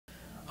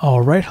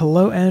Alright,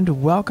 hello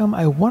and welcome.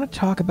 I want to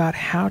talk about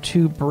how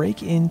to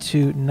break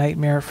into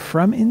Nightmare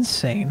from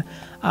Insane.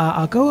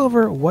 I'll go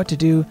over what to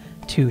do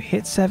to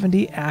hit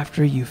 70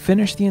 after you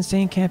finish the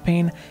Insane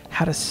campaign,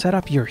 how to set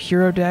up your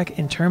hero deck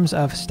in terms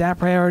of stat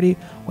priority,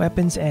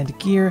 weapons, and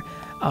gear.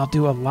 I'll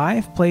do a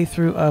live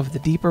playthrough of the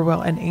Deeper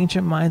Well and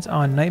Ancient Mines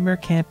on Nightmare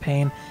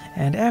campaign,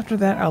 and after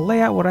that I'll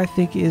lay out what I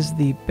think is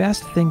the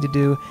best thing to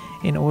do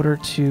in order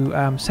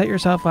to set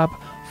yourself up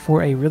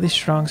for a really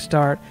strong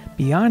start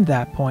beyond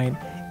that point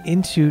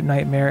into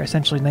Nightmare.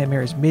 Essentially,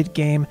 Nightmare is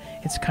mid-game.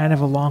 It's kind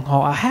of a long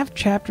haul. I'll have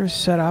chapters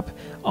set up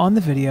on the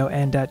video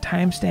and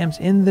timestamps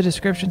in the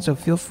description, so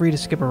feel free to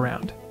skip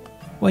around.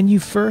 When you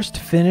first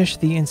finish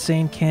the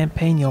Insane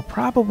campaign, you'll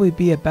probably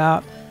be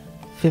about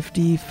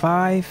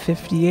 55,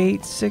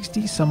 58,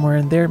 60, somewhere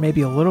in there, maybe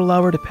a little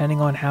lower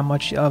depending on how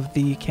much of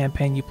the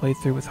campaign you played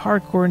through with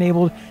hardcore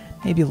enabled,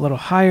 maybe a little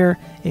higher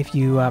if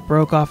you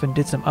broke off and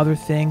did some other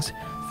things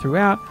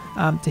throughout.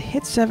 To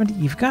hit 70,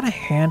 you've got a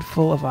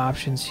handful of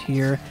options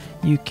here.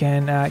 You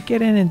can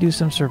get in and do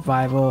some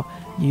survival.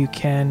 You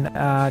can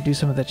do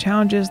some of the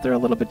challenges. They're a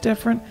little bit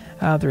different.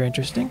 They're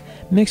interesting.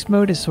 Mixed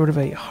mode is sort of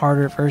a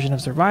harder version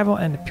of survival,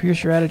 and pure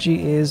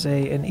strategy is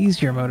an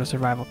easier mode of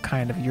survival,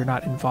 kind of. You're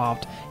not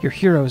involved. Your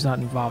hero is not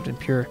involved in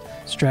pure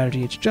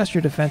strategy. It's just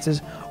your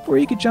defenses. Or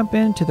you could jump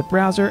into the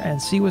browser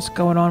and see what's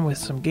going on with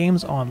some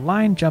games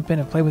online. Jump in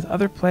and play with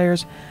other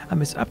players.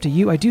 It's up to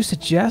you. I do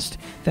suggest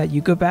that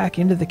you go back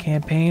into the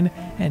campaign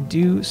and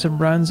do some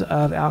runs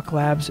of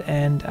Alcalabs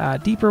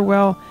and Deeper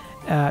Well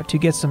to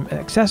get some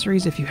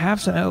accessories. If you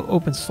have some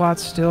open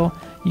slots still,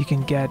 you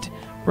can get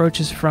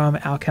brooches from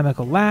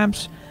Alchemical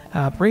Labs,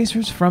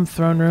 bracers from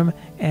Throne Room,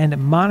 and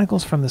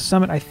monocles from the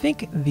Summit. I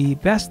think the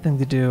best thing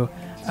to do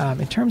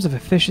in terms of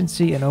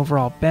efficiency and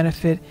overall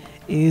benefit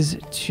is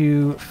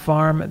to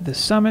farm the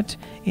Summit,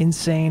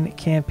 Insane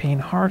Campaign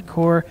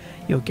Hardcore.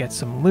 You'll get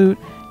some loot,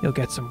 you'll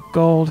get some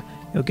gold,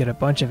 you'll get a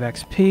bunch of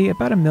XP,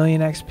 about 1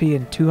 million XP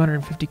and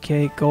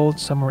 250k gold,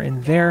 somewhere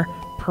in there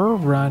per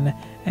run,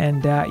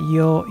 and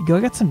you'll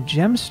get some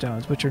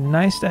gemstones, which are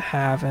nice to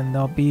have, and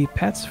there'll be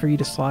pets for you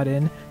to slot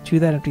in to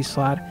that empty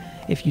slot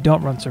if you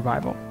don't run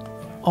survival.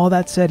 All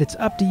that said, it's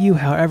up to you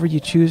however you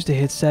choose to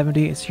hit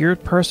 70. It's your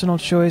personal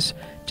choice.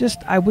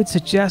 I would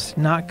suggest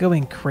not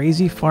going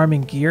crazy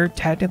farming gear.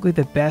 Technically,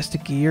 the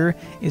best gear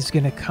is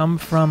going to come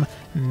from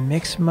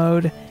mixed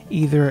mode,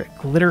 either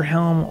Glitter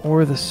Helm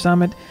or the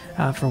Summit.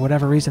 For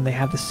whatever reason, they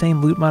have the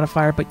same loot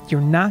modifier, but you're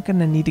not going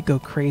to need to go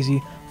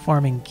crazy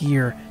farming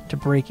gear to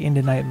break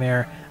into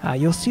Nightmare.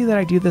 You'll see that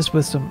I do this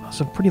with some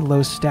pretty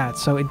low stats.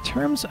 So in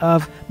terms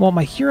of, well,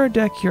 my hero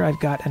deck here, I've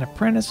got an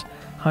Apprentice,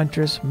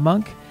 Huntress,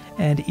 Monk,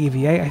 and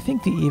EVA. I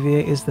think the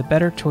EVA is the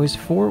better choice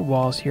for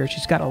walls here.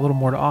 She's got a little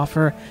more to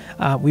offer.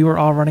 We were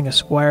all running a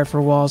Squire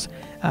for walls,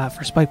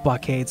 for spike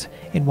blockades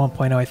in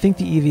 1.0. I think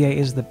the EVA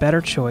is the better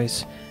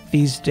choice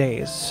these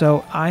days.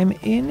 So I'm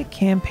in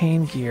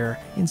campaign gear,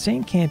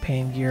 Insane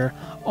campaign gear,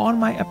 on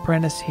my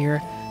Apprentice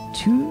here.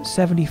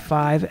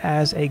 275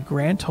 as a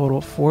grand total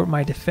for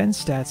my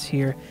defense stats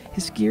here.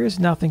 His gear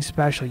is nothing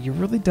special. You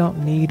really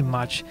don't need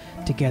much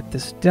to get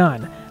this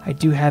done. I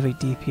do have a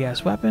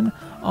DPS weapon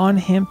on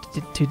him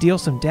to deal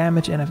some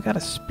damage, and I've got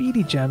a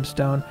speedy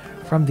gemstone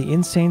from the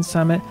Insane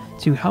Summit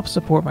to help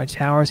support my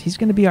towers. He's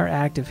going to be our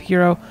active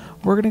hero.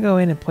 We're going to go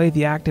in and play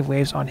the active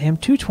waves on him.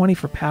 220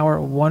 for power,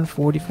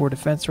 140 for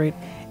defense rate,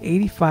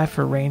 85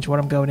 for range. What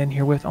I'm going in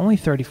here with, only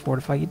 30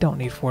 fortify. You don't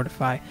need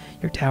fortify.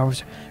 Your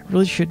towers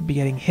really shouldn't be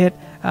getting hit.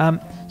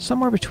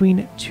 Somewhere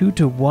between 2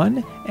 to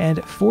 1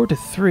 and 4 to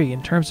 3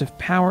 in terms of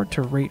power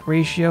to rate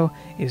ratio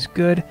is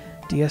good.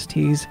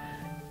 DST's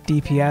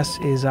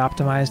DPS is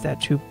optimized at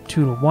 2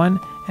 to 1,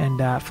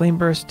 and Flame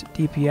Burst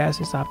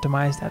DPS is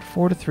optimized at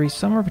 4 to 3.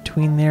 Somewhere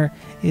between there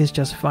is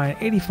just fine.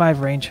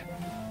 85 range.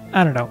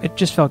 I don't know. It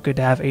just felt good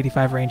to have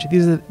 85 range.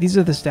 These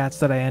are the stats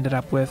that I ended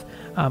up with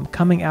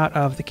coming out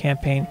of the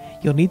campaign.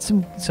 You'll need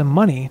some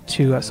money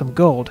to some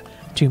gold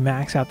to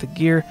max out the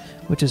gear,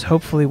 which is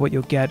hopefully what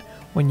you'll get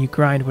when you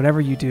grind whatever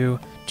you do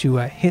to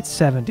hit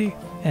 70.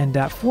 And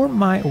for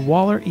my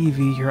Waller EV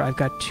here, I've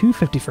got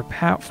 250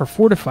 for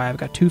fortify. I've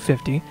got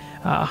 250,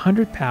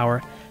 100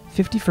 power,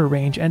 50 for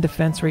range and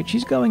defense rate.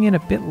 She's going in a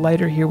bit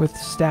lighter here with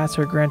stats.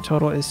 Her grand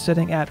total is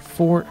sitting at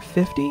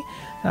 450.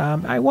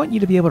 I want you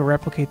to be able to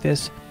replicate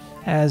this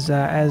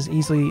as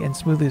easily and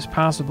smoothly as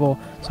possible,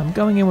 so I'm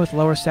going in with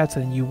lower stats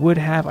than you would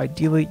have.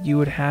 Ideally, you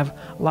would have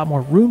a lot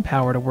more rune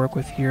power to work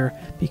with here,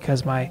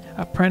 because my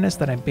Apprentice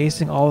that I'm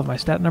basing all of my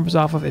stat numbers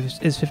off of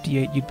is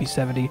 58. You'd be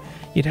 70.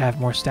 You'd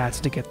have more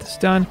stats to get this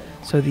done.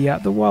 So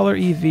the Waller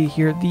EV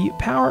here, the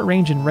power,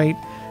 range, and rate,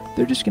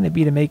 they're just going to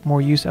be to make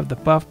more use of the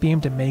buff beam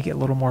to make it a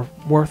little more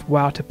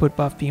worthwhile to put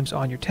buff beams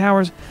on your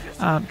towers.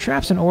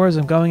 Traps and auras,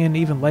 I'm going in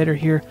even lighter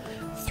here.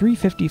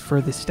 350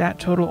 for the stat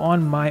total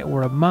on my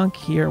Aura Monk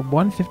here,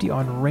 150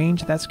 on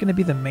range. That's going to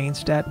be the main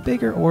stat.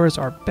 Bigger auras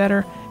are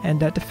better, and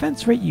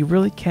defense rate you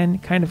really can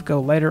kind of go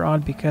lighter on,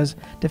 because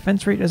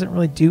defense rate doesn't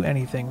really do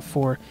anything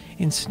for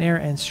Ensnare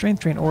and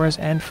Strength Drain auras,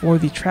 and for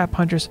the Trap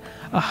Hunters,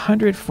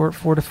 100 for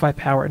Fortify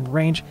power and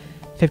range,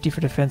 50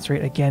 for defense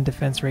rate. Again,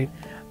 defense rate,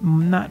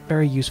 not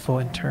very useful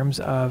in terms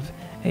of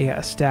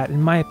a stat,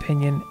 in my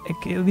opinion,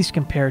 at least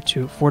compared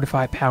to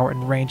fortify, power,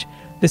 and range.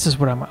 This is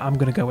what I'm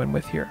going to go in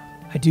with here.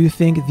 I do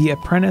think the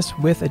Apprentice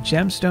with a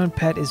gemstone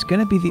pet is going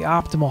to be the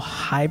optimal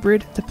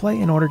hybrid to play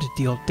in order to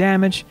deal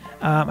damage.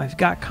 I've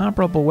got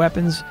comparable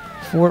weapons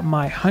for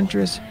my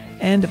Huntress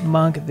and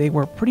Monk. They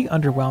were pretty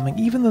underwhelming,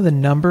 even though the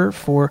number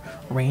for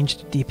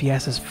ranged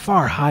DPS is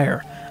far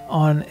higher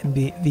on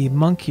the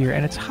Monk here,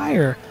 and it's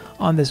higher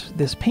on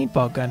this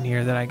paintball gun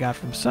here that I got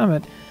from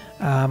Summit.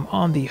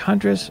 On the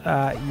Huntress,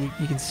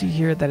 you can see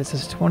here that it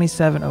says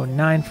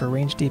 2709 for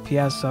ranged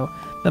DPS, so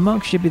the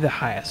Monk should be the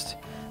highest.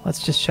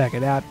 Let's just check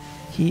it out.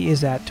 He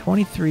is at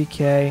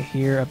 23k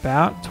here,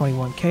 about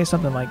 21k,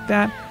 something like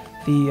that.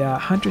 The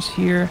Huntress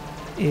here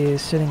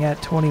is sitting at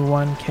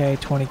 21k,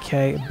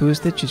 20k.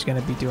 Boosted, she's going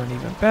to be doing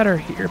even better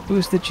here.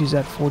 Boosted, she's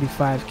at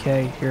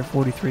 45k here,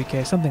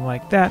 43k, something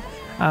like that.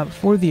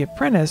 For the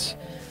Apprentice,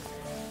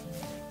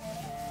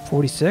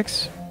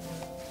 46.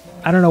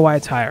 I don't know why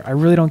it's higher. I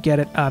really don't get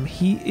it.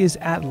 He is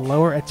at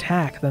lower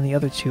attack than the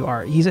other two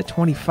are. He's at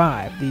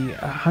 25. The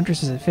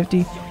Huntress is at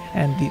 50,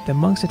 and the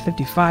Monk's at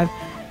 55.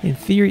 In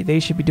theory,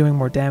 they should be doing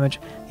more damage.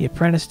 The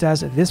Apprentice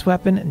does. This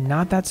weapon,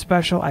 not that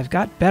special. I've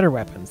got better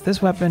weapons.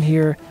 This weapon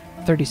here,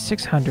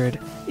 3600,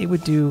 it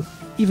would do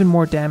even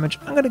more damage.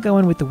 I'm going to go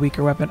in with the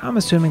weaker weapon. I'm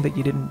assuming that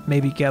you didn't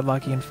maybe get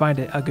lucky and find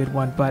a good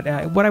one, but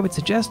what I would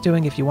suggest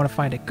doing if you want to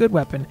find a good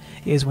weapon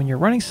is when you're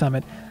running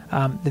Summit,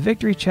 the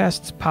victory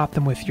chests, pop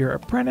them with your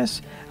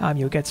Apprentice.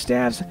 You'll get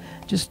staves.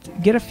 Just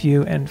get a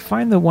few and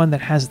find the one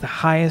that has the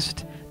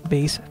highest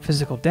base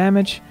physical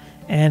damage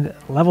and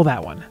level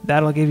that one.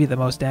 That'll give you the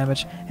most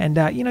damage. And,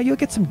 you'll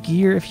get some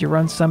gear if you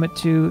run Summit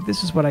too.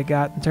 This is what I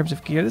got in terms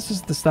of gear. This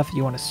is the stuff that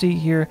you want to see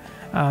here.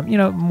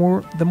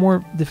 The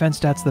more defense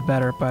stats, the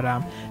better.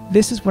 But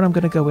this is what I'm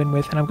going to go in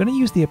with, and I'm going to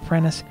use the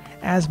Apprentice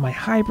as my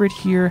hybrid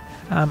here.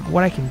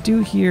 What I can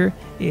do here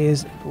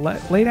is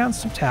lay down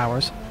some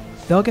towers.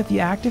 They'll get the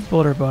active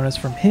builder bonus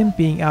from him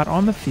being out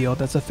on the field.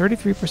 That's a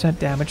 33%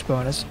 damage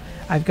bonus.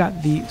 I've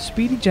got the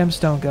speedy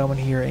gemstone going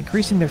here,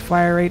 increasing their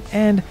fire rate,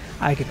 and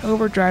I can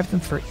overdrive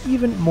them for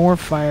even more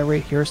fire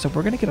rate here. So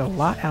we're going to get a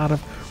lot out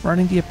of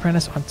running the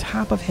Apprentice on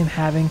top of him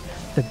having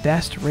the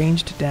best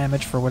ranged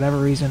damage for whatever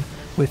reason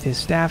with his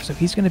staff. So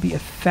he's going to be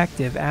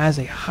effective as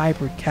a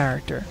hybrid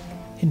character.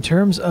 In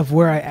terms of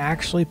where I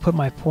actually put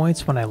my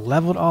points when I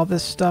leveled all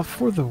this stuff,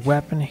 for the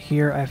weapon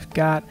here, I've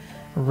got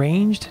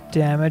ranged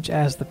damage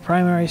as the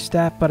primary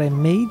stat, but I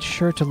made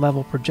sure to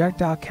level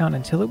projectile count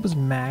until it was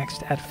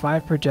maxed at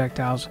 5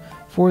 projectiles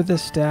for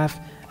this staff,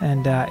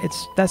 and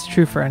that's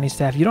true for any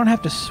staff. You don't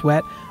have to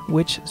sweat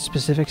which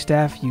specific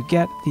staff you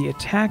get. The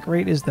attack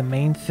rate is the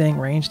main thing,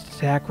 ranged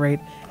attack rate,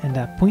 and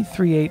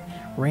 0.38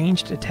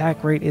 ranged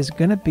attack rate is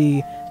going to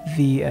be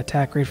the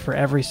attack rate for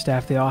every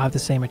staff. They all have the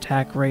same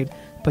attack rate,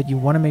 but you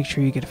want to make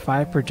sure you get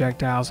 5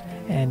 projectiles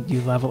and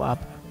you level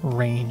up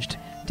ranged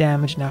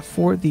damage. Now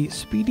for the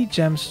speedy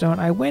gemstone,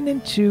 I went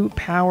into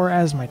power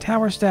as my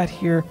tower stat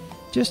here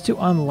just to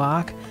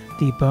unlock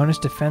the bonus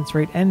defense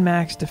rate and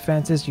max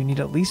defenses. You need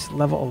at least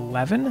level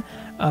 11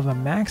 of a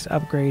max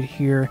upgrade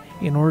here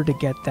in order to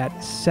get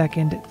that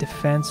second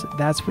defense.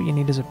 That's what you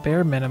need as a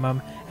bare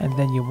minimum, and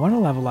then you want to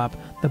level up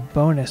the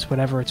bonus,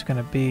 whatever it's going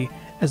to be,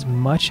 as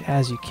much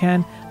as you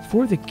can.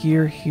 For the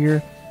gear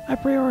here, I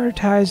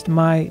prioritized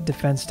my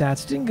defense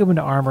stats, didn't go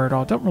into armor at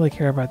all, don't really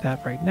care about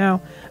that right now.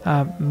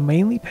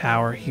 Mainly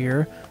power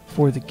here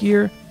for the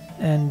gear,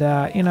 and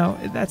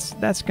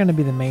that's going to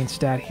be the main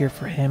stat here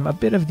for him. A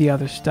bit of the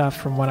other stuff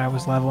from when I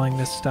was leveling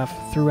this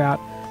stuff throughout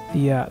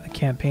the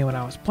campaign when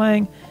I was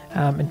playing.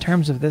 In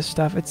terms of this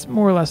stuff, it's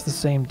more or less the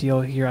same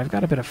deal here. I've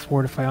got a bit of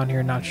fortify on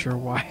here, not sure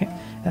why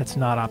that's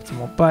not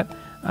optimal, but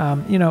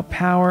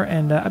power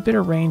and a bit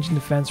of range and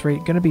defense rate,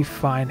 going to be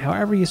fine.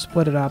 However you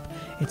split it up,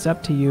 it's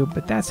up to you,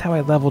 but that's how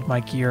I leveled my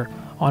gear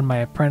on my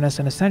Apprentice,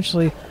 and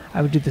essentially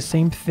I would do the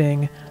same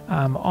thing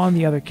on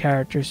the other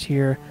characters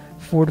here,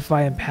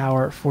 fortify and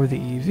power for the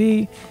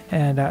EV,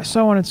 and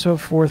so on and so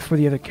forth for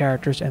the other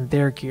characters and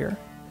their gear.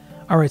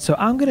 Alright, so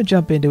I'm going to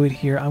jump into it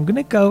here. I'm going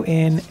to go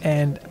in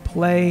and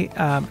play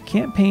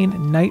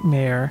Campaign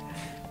Nightmare,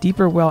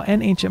 Deeper Well,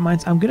 and Ancient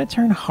Mines. I'm going to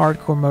turn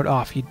hardcore mode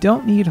off. You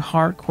don't need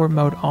hardcore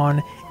mode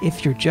on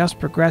if you're just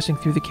progressing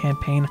through the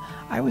campaign.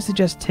 I would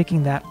suggest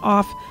taking that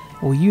off.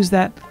 We'll use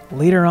that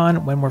later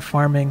on when we're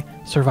farming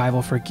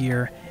survival for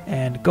gear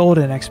and gold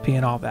and XP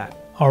and all that.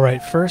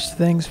 Alright, first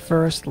things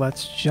first,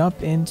 let's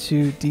jump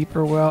into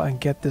Deeper Well and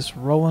get this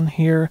rolling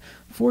here.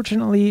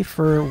 Fortunately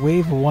for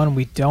Wave 1,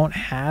 we don't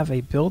have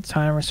a build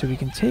timer, so we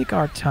can take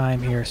our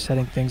time here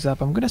setting things up.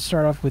 I'm going to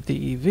start off with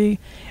the EV,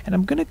 and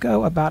I'm going to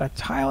go about a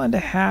tile and a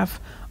half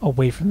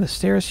away from the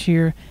stairs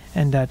here,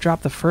 and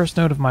drop the first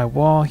node of my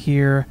wall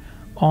here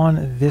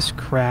on this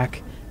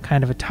crack,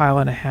 kind of a tile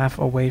and a half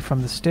away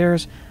from the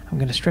stairs. I'm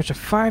going to stretch a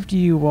 5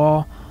 DU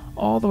wall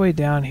all the way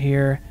down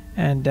here,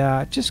 and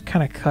just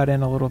kind of cut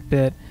in a little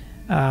bit,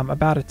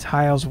 about a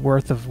tile's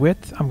worth of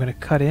width. I'm going to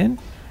cut in,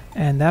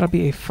 and that'll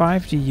be a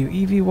 5 DU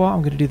EV wall. I'm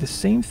going to do the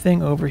same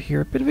thing over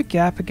here, a bit of a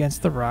gap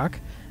against the rock,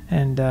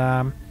 and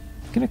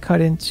going to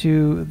cut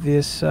into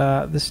this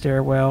the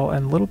stairwell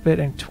and a little bit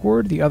and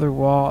toward the other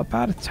wall,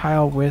 about a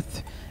tile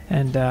width,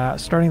 and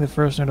starting the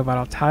first note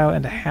about a tile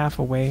and a half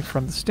away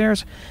from the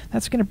stairs.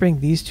 That's going to bring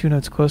these two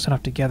notes close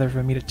enough together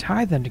for me to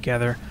tie them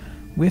together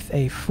with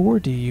a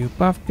 4DU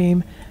buff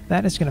beam.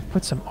 That is going to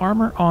put some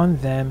armor on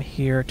them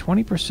here,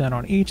 20%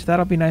 on each.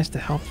 That'll be nice to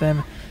help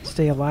them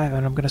stay alive.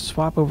 And I'm going to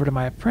swap over to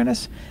my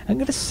Apprentice. I'm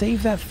going to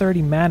save that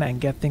 30 mana and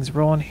get things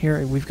rolling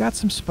here. We've got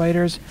some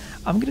spiders.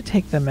 I'm going to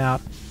take them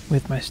out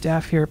with my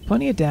staff here.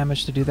 Plenty of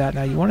damage to do that.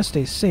 Now you want to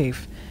stay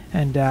safe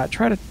and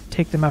try to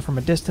take them out from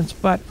a distance,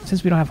 but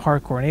since we don't have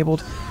hardcore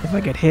enabled, if I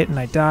get hit and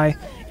I die,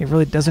 it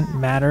really doesn't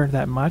matter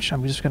that much.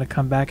 I'm just going to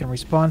come back and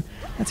respawn.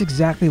 That's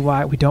exactly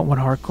why we don't want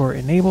hardcore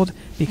enabled,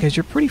 because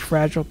you're pretty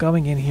fragile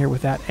going in here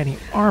without any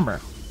armor.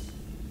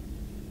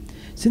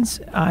 Since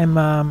I'm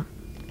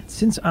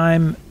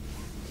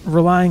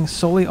relying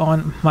solely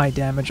on my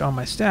damage on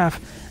my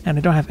staff, and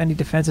I don't have any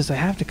defenses, I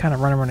have to kind of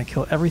run around and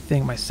kill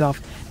everything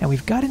myself. And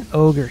we've got an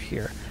ogre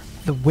here.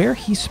 Where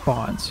he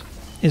spawns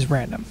is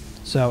random.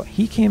 So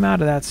he came out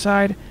of that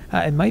side.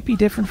 It might be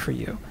different for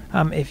you.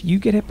 If you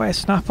get hit by a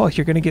snotball,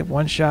 you're going to get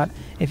one shot.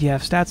 If you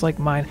have stats like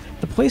mine,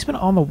 the placement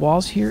on the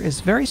walls here is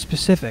very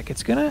specific.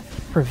 It's going to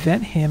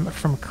prevent him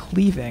from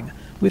cleaving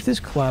with his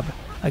club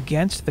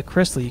against the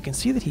crystal. You can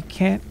see that he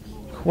can't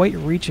quite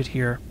reach it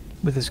here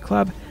with his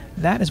club.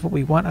 That is what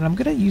we want, and I'm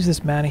going to use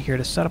this mana here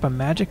to set up a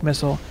magic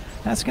missile.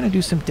 That's going to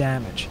do some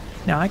damage.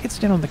 Now, I could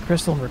stand on the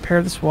crystal and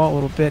repair this wall a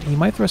little bit. He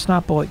might throw a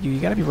snotball at you. You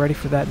got to be ready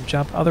for that and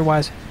jump.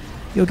 Otherwise,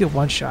 you'll get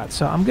one shot.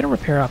 So I'm going to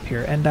repair up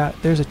here, and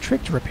there's a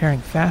trick to repairing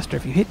faster.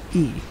 If you hit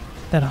E,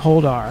 then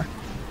hold R.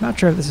 Not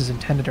sure if this is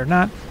intended or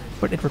not,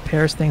 but it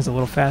repairs things a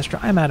little faster.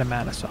 I'm out of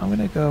mana, so I'm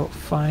going to go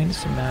find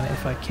some mana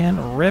if I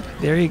can. Rip.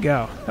 There you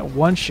go. That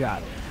one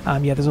shot.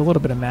 Yeah, there's a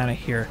little bit of mana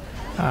here.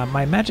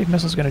 My magic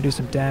missile is going to do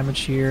some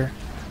damage here.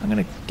 I'm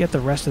going to get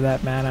the rest of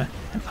that mana,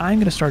 and I'm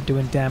going to start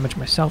doing damage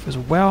myself as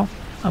well.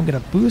 I'm going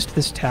to boost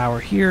this tower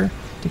here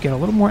to get a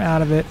little more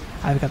out of it.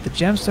 I've got the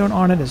gemstone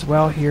on it as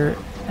well here,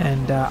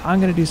 and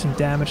I'm going to do some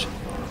damage.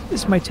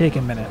 This might take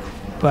a minute,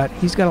 but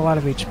he's got a lot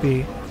of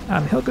HP.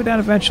 He'll go down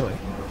eventually,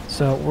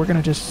 so we're going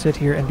to just sit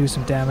here and do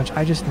some damage.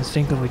 I just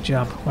instinctively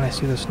jump when I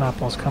see those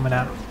snotballs coming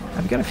out.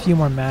 I've got a few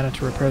more mana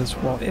to repair this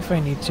wall if I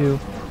need to.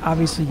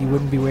 Obviously, you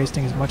wouldn't be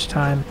wasting as much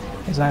time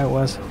as I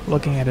was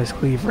looking at his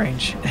cleave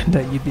range, and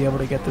you'd be able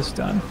to get this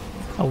done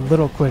a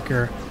little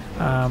quicker.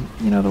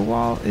 You know, the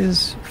wall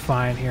is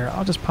fine here.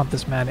 I'll just pump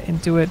this mana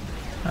into it.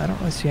 I don't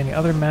really see any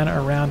other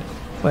mana around,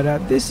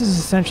 but this is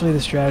essentially the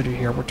strategy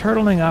here. We're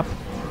turtling up,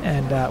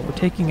 and we're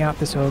taking out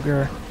this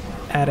ogre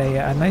at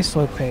a nice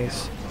slow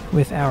pace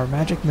with our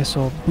magic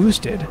missile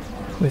boosted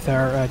with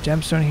our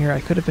gemstone here.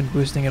 I could have been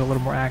boosting it a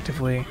little more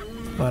actively,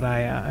 but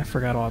I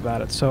forgot all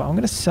about it. So I'm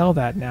going to sell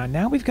that now.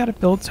 Now we've got a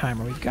build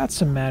timer. We've got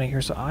some mana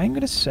here, so I'm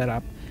going to set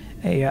up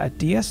a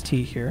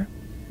DST here,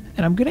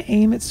 and I'm going to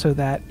aim it so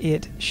that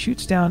it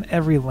shoots down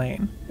every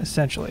lane,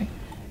 essentially.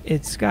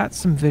 It's got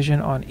some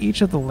vision on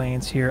each of the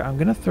lanes here. I'm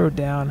going to throw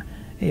down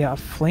a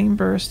flame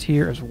burst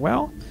here as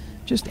well.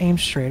 Just aim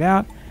straight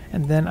out,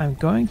 and then I'm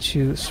going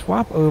to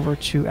swap over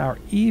to our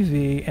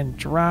EV and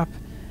drop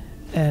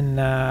and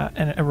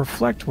a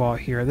reflect wall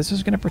here. This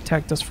is going to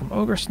protect us from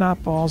ogre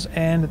snotballs,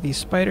 and the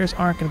spiders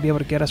aren't going to be able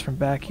to get us from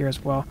back here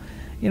as well.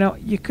 You know,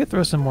 you could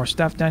throw some more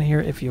stuff down here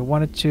if you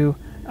wanted to.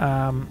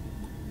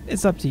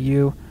 It's up to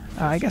you.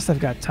 I guess I've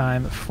got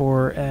time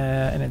for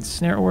an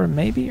ensnare, or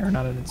maybe, or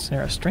not an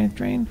ensnare, a strength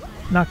drain.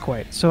 Not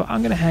quite. So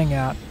I'm going to hang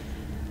out.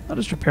 I'll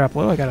just repair up a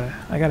little. I got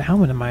a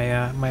helmet in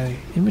my my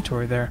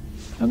inventory there.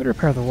 I'm going to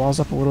repair the walls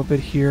up a little bit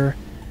here,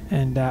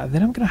 and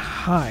then I'm going to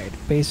hide,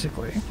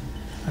 basically.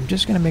 I'm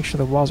just going to make sure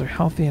the walls are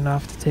healthy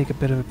enough to take a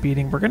bit of a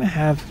beating. We're going to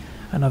have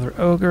another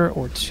ogre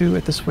or two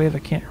at this wave. I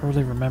can't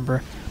really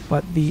remember.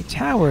 But the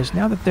towers,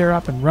 now that they're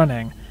up and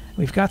running,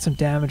 we've got some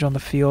damage on the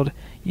field.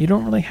 You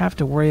don't really have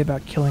to worry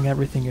about killing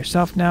everything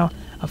yourself now.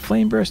 A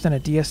flame burst and a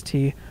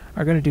DST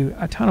are going to do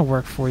a ton of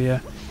work for you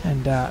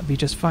and be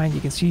just fine. You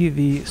can see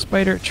the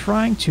spider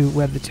trying to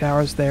web the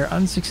towers there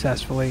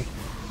unsuccessfully.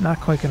 Not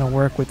quite going to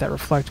work with that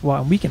reflect wall,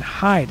 and we can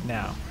hide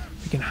now.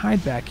 We can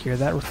hide back here.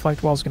 That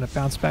reflect wall is going to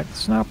bounce back the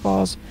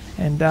snotballs,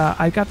 and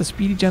I've got the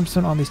speedy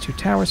gemstone on these two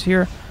towers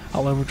here.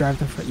 I'll overdrive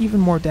them for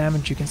even more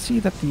damage. You can see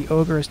that the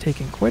ogre is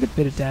taking quite a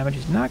bit of damage.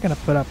 He's not going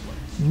to put up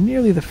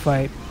nearly the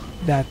fight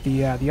that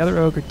the other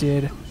ogre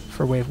did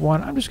for wave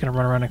 1. I'm just going to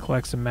run around and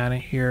collect some mana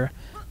here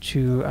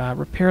to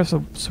repair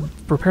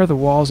the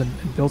walls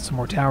and build some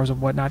more towers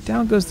and whatnot.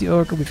 Down goes the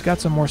ogre. We've got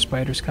some more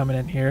spiders coming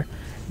in here.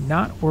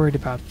 Not worried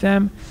about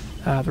them.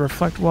 The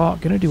reflect wall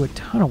going to do a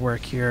ton of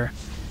work here.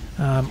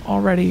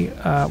 Already,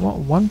 well,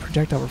 one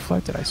projectile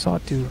reflected. I saw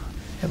it do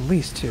at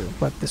least 2,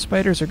 but the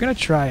spiders are going to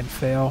try and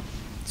fail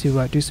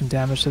to do some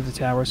damage to the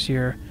towers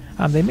here.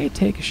 They may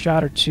take a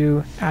shot or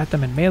two at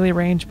them in melee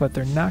range, but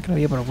they're not going to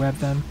be able to web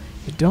them.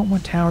 You don't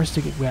want towers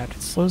to get webbed.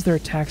 It slows their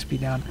attack speed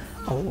down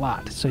a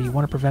lot, so you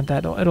want to prevent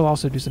that. It'll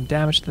also do some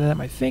damage to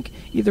them. I think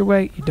either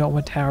way, you don't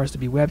want towers to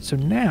be webbed. So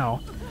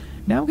now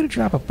I'm going to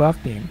drop a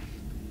buff beam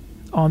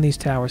on these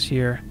towers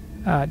here,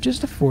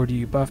 just a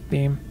 4DU buff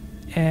beam,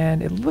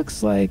 and it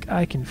looks like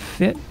I can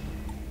fit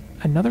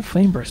another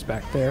flame burst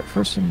back there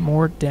for some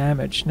more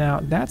damage.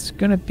 Now that's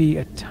gonna be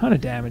a ton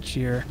of damage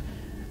here.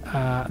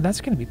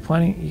 That's gonna be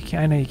plenty.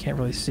 I know you can't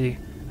really see.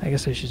 I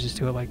guess I should just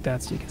do it like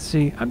that so you can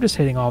see. I'm just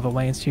hitting all the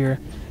lanes here,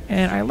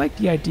 and I like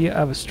the idea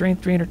of a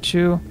strength drain or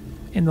two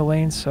in the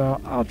lane,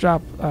 so I'll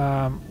drop,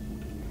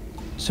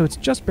 so it's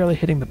just barely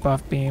hitting the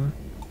buff beam.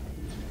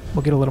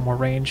 We'll get a little more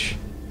range.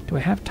 Do I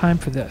have time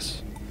for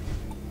this?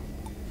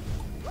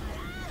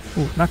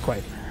 Ooh, not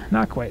quite.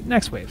 Not quite.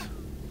 Next wave.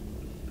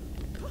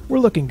 We're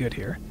looking good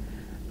here.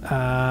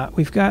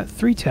 We've got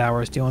 3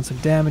 towers dealing some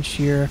damage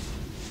here,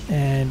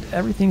 and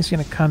everything's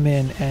going to come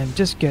in and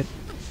just get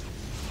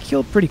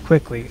killed pretty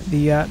quickly.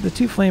 The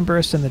 2 flame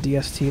bursts and the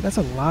DST, that's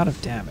a lot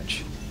of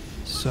damage.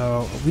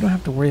 So we don't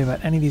have to worry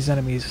about any of these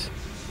enemies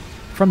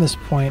from this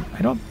point.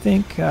 I don't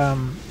think,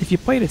 if you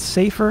played it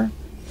safer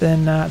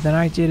than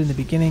I did in the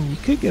beginning, you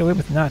could get away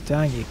with not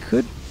dying. You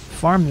could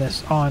farm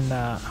this on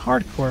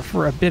hardcore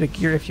for a bit of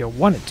gear if you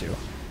wanted to,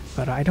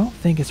 but I don't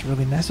think it's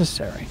really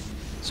necessary.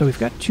 So we've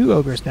got 2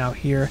 ogres now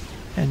here,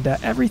 and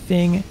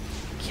everything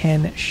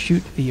can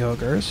shoot the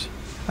ogres.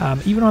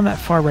 Even on that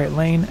far right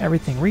lane,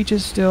 everything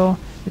reaches still,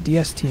 the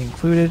DST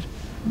included.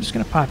 I'm just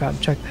going to pop out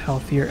and check the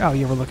health here. Oh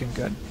yeah, we're looking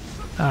good.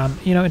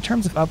 You know, in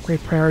terms of upgrade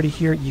priority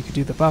here, you could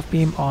do the buff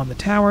beam on the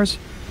towers,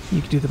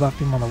 you could do the buff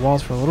beam on the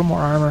walls for a little more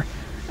armor.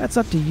 That's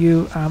up to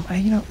you.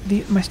 You know,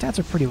 my stats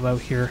are pretty low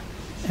here,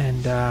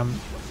 and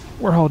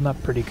we're holding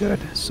up pretty good,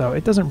 so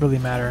it doesn't really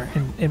matter,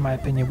 in my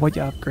opinion, what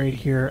you upgrade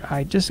here.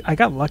 I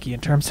got lucky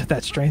in terms of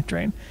that strength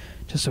drain.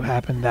 Just so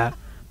happened that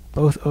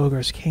both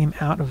ogres came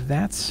out of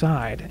that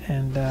side,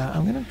 and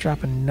I'm going to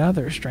drop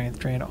another strength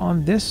drain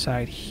on this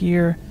side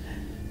here,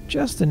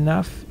 just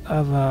enough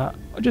of,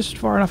 just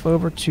far enough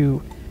over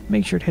to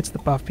make sure it hits the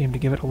buff beam to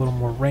give it a little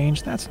more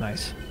range. That's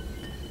nice.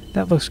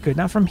 That looks good.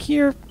 Now from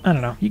here, I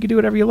don't know, you can do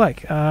whatever you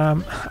like.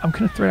 I'm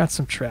going to throw out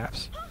some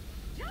traps.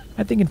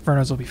 I think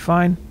Infernos will be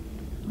fine.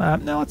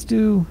 Now let's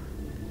do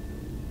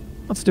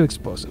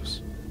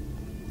explosives.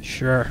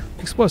 Sure,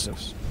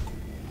 explosives.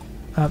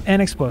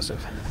 And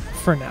explosive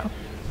for now.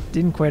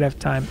 Didn't quite have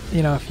time.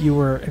 You know, if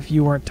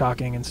you weren't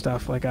talking and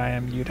stuff like I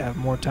am, you'd have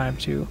more time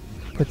to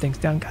put things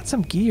down. Got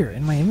some gear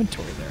in my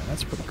inventory there.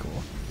 That's pretty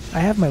cool. I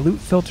have my loot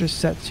filters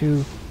set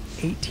to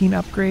 18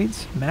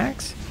 upgrades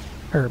max,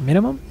 or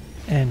minimum,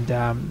 and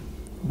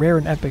rare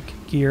and epic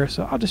gear.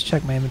 So I'll just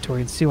check my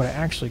inventory and see what I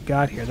actually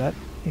got here. That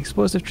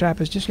explosive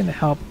trap is just going to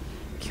help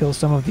kill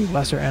some of the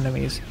lesser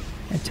enemies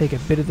and take a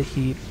bit of the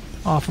heat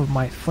off of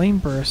my flame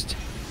burst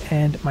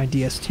and my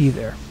DST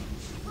there.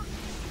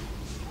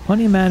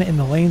 Plenty of mana in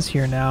the lanes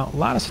here now. A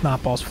lot of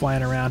snot balls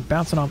flying around,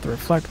 bouncing off the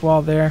reflect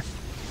wall there.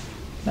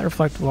 That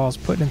reflect wall is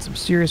putting in some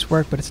serious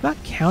work, but it's not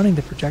counting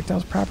the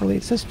projectiles properly.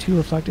 It says 2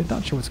 reflected.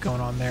 Not sure what's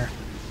going on there.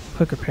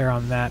 Quick repair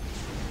on that.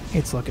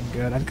 It's looking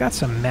good. I've got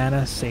some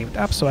mana saved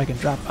up so I can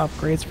drop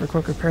upgrades for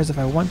quick repairs if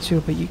I want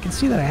to, but you can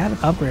see that I haven't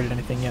upgraded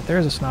anything yet. There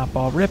is a snot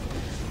ball rip,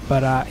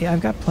 but yeah,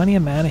 I've got plenty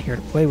of mana here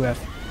to play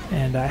with,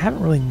 and I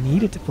haven't really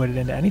needed to put it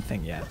into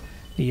anything yet.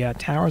 The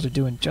towers are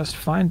doing just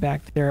fine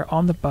back there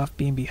on the buff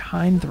beam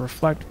behind the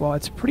reflect wall.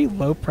 It's pretty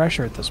low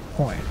pressure at this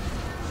point.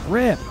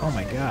 Rip! Oh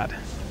my god.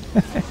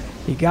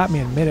 He got me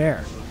in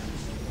midair.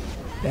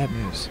 Bad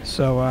news.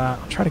 So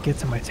I'll try to get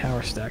to my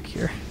tower stack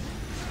here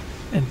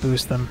and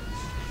boost them.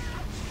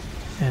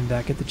 And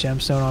get the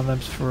gemstone on them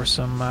for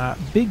some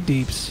big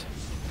deeps.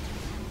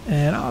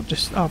 And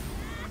I'll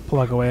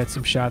plug away at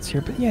some shots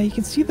here. But yeah, you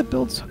can see the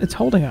builds, it's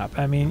holding up.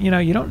 I mean, you know,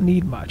 you don't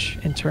need much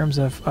in terms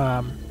of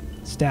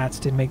stats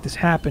to make this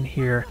happen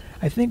here.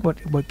 I think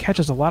what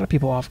catches a lot of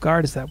people off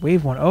guard is that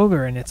wave 1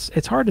 ogre, and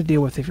it's hard to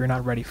deal with if you're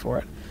not ready for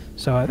it.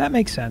 So that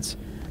makes sense.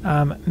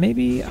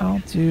 Maybe I'll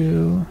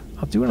do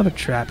another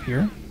trap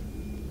here.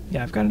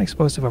 Yeah, I've got an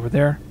explosive over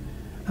there.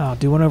 I'll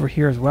do one over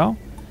here as well.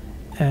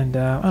 And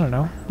I don't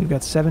know, we've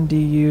got 7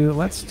 DU.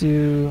 Let's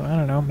do, I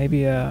don't know,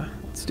 maybe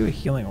let's do a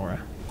healing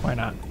aura. Why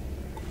not?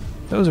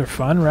 Those are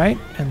fun, right?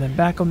 And then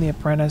back on the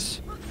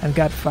Apprentice, I've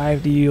got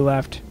 5 DU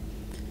left.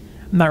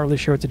 I'm not really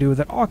sure what to do with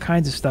it. All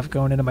kinds of stuff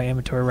going into my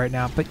inventory right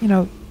now, but you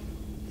know,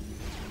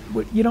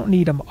 you don't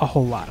need a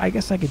whole lot. I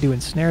guess I could do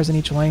ensnares in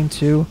each lane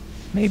too,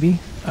 maybe.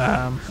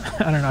 I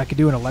don't know, I could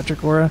do an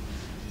electric aura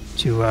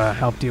to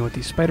help deal with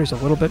these spiders a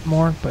little bit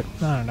more, but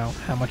I don't know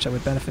how much that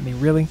would benefit me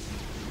really.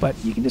 But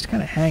you can just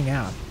kind of hang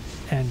out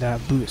and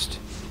boost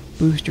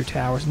your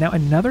towers. Now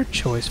another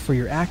choice for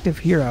your active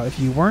hero, if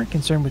you weren't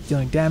concerned with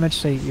dealing damage,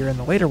 say you're in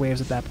the later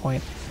waves at that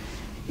point,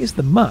 is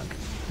the monk.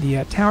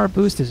 The tower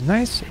boost is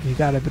nice. If you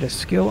got a bit of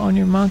skill on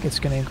your monk, it's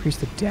going to increase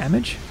the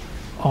damage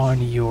on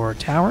your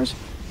towers.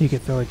 You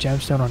could throw a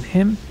gemstone on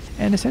him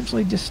and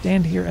essentially just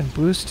stand here and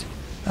boost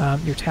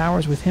your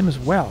towers with him as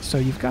well. So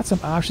you've got some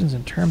options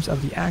in terms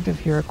of the active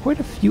hero. Quite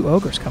a few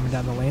ogres coming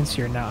down the lanes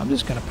here now. I'm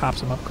just going to pop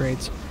some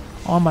upgrades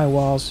on my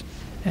walls,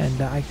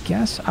 and I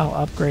guess I'll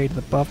upgrade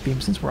the buff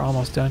beam since we're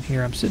almost done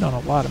here. I'm sitting on a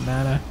lot of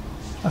mana.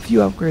 A few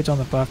upgrades on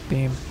the buff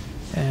beam,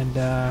 and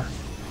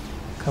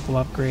couple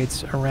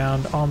upgrades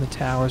around on the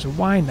towers.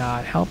 Why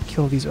not? Help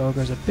kill these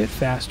ogres a bit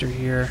faster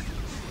here.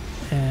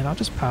 And I'll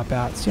just pop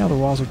out, see how the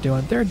walls are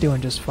doing. They're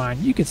doing just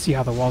fine. You can see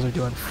how the walls are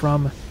doing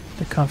from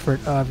the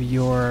comfort of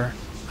your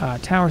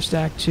tower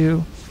stack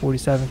too.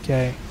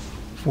 47k,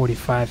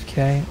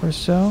 45k or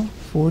so.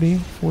 40,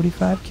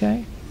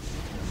 45k.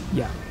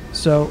 Yeah.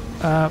 So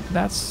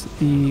that's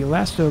the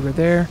last ogre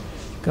there,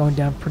 going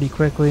down pretty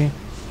quickly.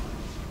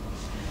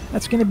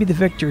 That's going to be the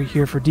victory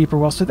here for Deeper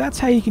Well. So that's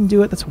how you can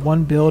do it. That's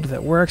one build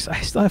that works. I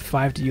still have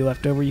 5 DU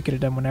left over. You could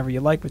have done whenever you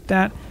like with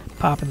that.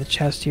 Pop in the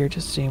chest here,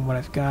 just seeing what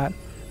I've got.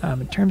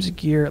 In terms of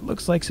gear, it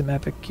looks like some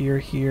epic gear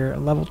here,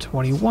 level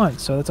 21.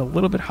 So that's a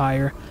little bit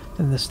higher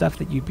than the stuff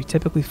that you'd be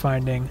typically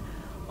finding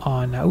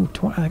on...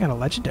 I got a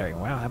legendary.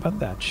 Wow, how about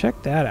that?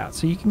 Check that out.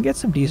 So you can get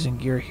some decent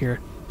gear here.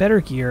 Better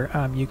gear.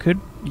 You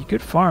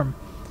could farm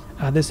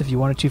this if you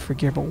wanted to for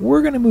gear. But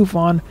we're going to move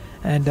on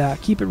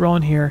and keep it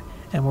rolling here.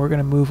 And we're going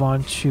to move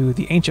on to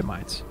the Ancient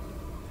Mines.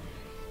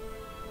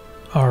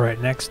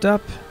 Alright, next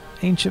up,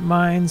 Ancient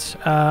Mines.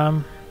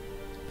 Kind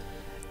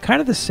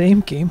of the same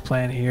game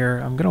plan here.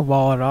 I'm going to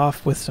wall it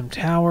off with some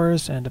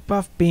towers and a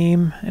buff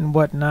beam and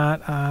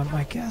whatnot.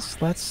 I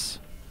guess let's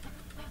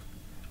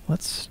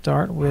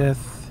start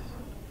with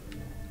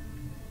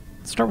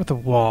the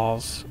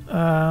walls.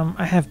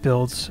 I have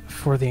builds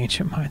for the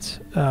Ancient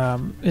Mines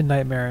in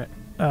Nightmare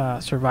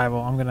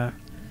Survival. I'm going to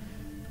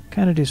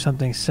kind of do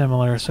something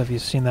similar, so if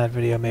you've seen that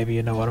video, maybe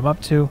you know what I'm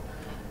up to.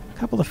 A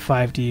couple of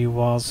 5DU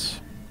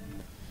walls.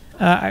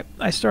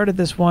 I started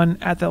this one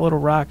at that little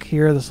rock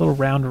here, this little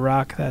round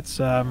rock that's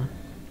at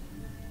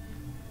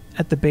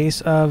the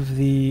base of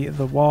the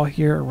wall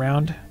here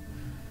around.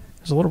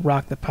 There's a little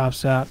rock that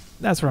pops out.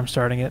 That's where I'm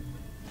starting it.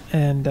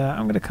 And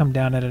I'm going to come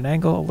down at an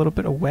angle a little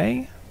bit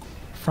away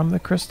from the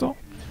crystal.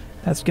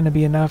 That's going to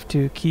be enough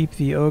to keep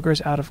the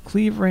ogres out of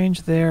cleave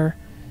range there.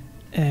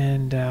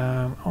 And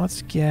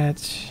let's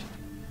get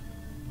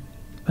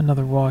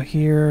another wall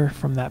here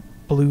from that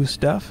blue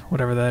stuff,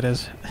 whatever that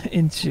is,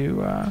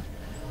 into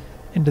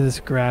this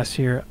grass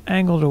here.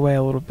 Angled away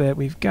a little bit.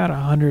 We've got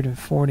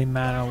 140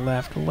 mana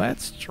left.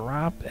 Let's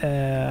drop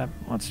a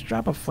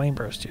flame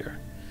burst here.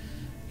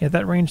 Yeah,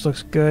 that range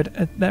looks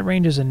good. That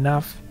range is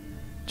enough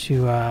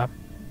to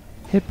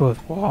hit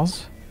both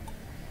walls.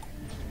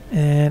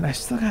 And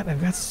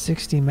I've got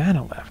 60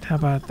 mana left. How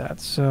about that?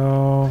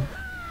 So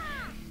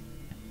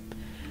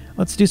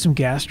let's do some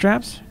gas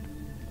traps.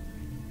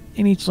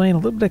 In each lane, a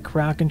little bit of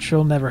crowd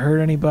control, never hurt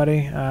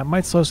anybody.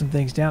 Might slow some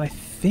things down. I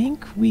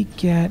think we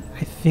get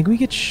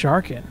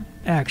Sharkin,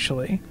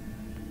 actually,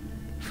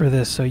 for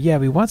this. So yeah,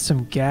 we want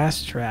some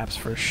gas traps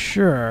for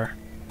sure,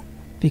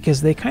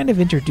 because they kind of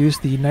introduce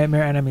the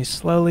nightmare enemies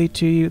slowly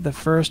to you. The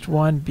first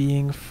one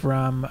being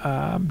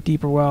from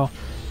Deeper Well,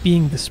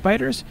 being the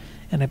spiders,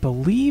 and I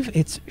believe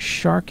it's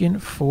Sharkin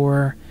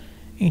for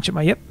Ancient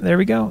Mine. Yep, there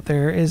we go.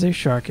 There is a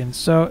Sharkin.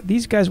 So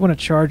these guys want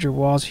to charge your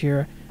walls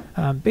here.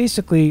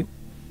 Basically,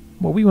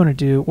 what we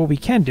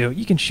can do,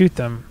 you can shoot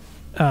them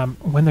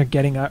when they're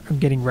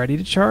getting ready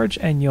to charge,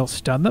 and you'll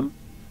stun them.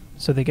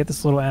 So they get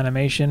this little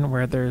animation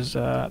where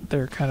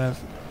they're kind of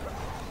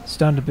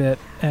stunned a bit,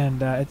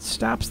 and it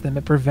stops them.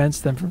 It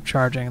prevents them from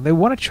charging. They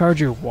want to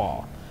charge your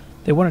wall.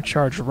 They want to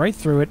charge right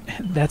through it.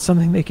 That's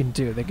something they can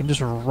do. They can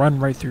just run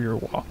right through your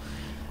wall.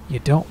 You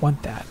don't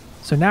want that.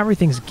 So now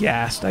everything's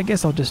gassed. I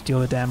guess I'll just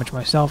deal the damage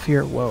myself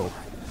here. Whoa.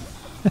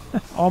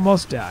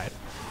 Almost died.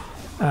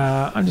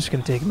 I'm just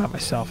going to take him out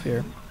myself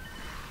here.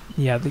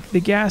 Yeah, the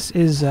gas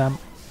is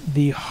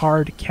the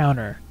hard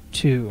counter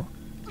to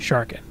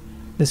Sharkin.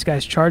 This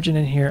guy's charging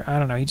in here. I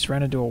don't know. He just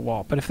ran into a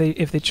wall. But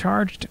if they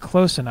charged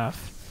close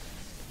enough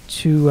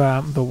to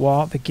the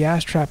wall, the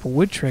gas trap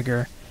would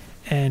trigger,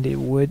 and it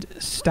would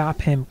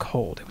stop him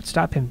cold. It would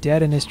stop him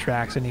dead in his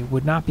tracks, and he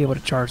would not be able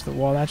to charge the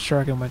wall. That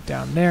Sharkin went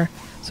down there.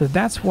 So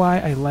that's why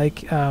I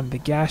like the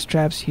gas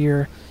traps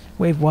here.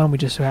 Wave 1, we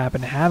just so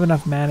happen to have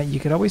enough mana. You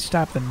could always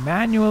stop them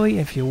manually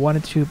if you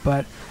wanted to,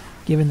 but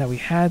given that we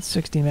had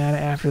 60 mana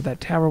after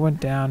that tower went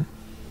down,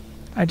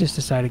 I just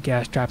decided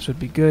gas traps would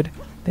be good.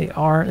 They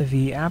are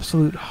the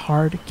absolute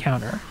hard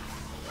counter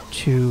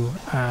to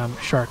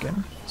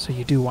Sharkin, so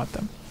you do want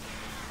them.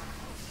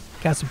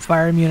 Got some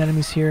fire immune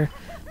enemies here.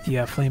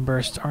 The flame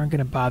bursts aren't going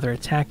to bother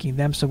attacking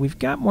them, so we've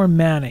got more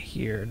mana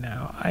here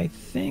now. I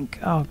think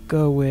I'll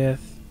go with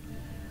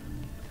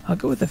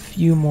a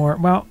few more.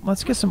 Well,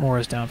 let's get some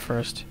auras down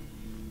first.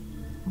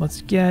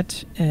 Let's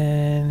get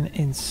an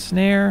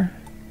ensnare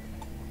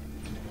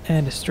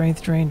and a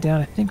strength drain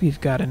down. I think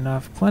we've got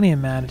enough. Plenty of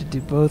mana to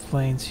do both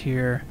lanes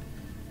here.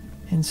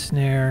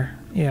 Ensnare.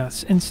 Yeah,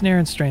 ensnare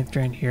and strength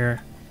drain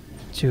here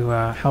to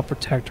help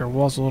protect our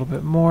walls a little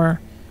bit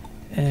more.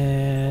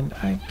 And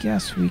I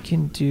guess we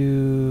can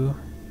do...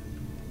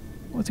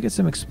 let's get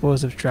some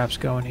explosive traps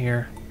going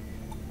here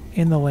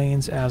in the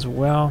lanes as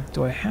well.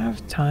 Do I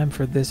have time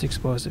for this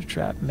explosive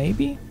trap?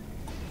 Maybe?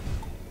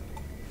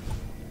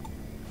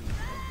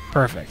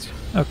 Perfect.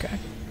 Okay.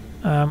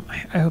 I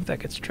hope that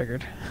gets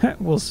triggered.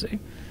 We'll see.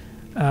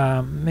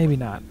 Maybe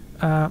not.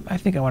 I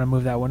think I want to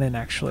move that one in,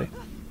 actually.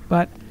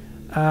 But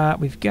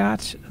We've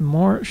got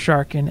more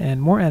Sharkin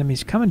and more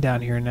enemies coming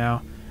down here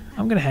now.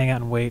 I'm going to hang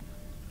out and wait.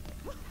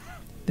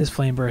 This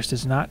flame burst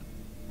is not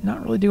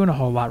really doing a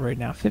whole lot right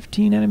now.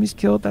 15 enemies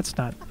killed. That's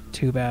not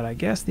too bad, I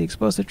guess. The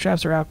explosive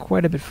traps are out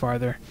quite a bit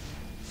farther.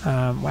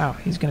 Wow,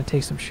 he's going to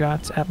take some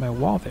shots at my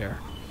wall there.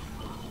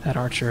 That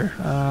archer.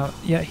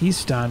 Yeah, he's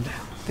stunned.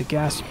 The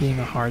gas being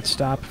a hard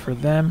stop for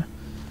them.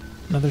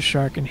 Another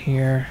shark in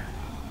here.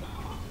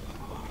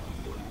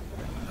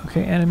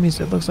 Okay, enemies,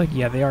 it looks like,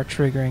 yeah, they are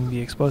triggering the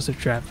explosive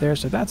trap there,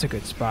 so that's a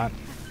good spot.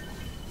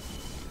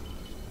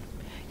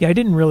 Yeah, I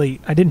didn't really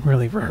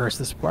rehearse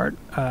this part.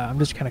 I'm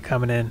just kind of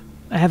coming in.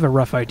 I have a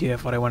rough idea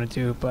of what I want to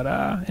do, but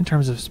in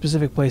terms of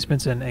specific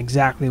placements and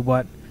exactly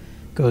what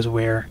goes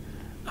where,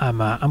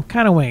 I'm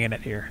kind of winging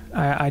it here.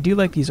 I do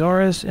like these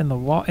auras in the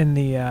wall in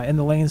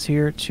the lanes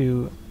here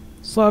to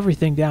slow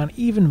everything down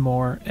even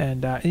more,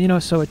 and you know,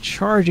 so a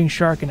charging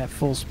Sharkin at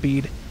full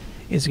speed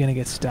is going to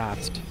get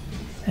stopped,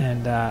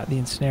 and the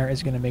ensnare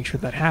is going to make sure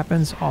that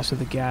happens. Also,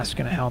 the gas is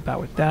going to help out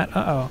with that.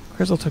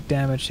 Crystal took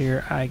damage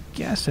here. I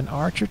guess an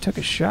archer took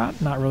a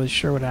shot. Not really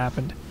sure what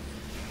happened.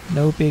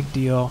 No big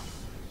deal.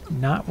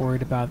 Not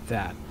worried about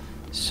that.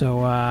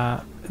 So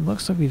it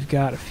looks like we've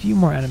got a few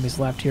more enemies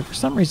left here. For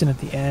some reason at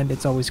the end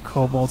it's always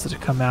kobolds that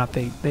come out.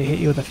 They hit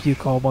you with a few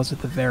kobolds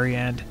at the very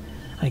end.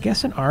 I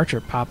guess an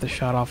archer popped the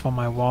shot off on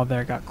my wall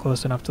there, got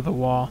close enough to the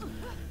wall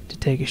to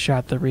take a shot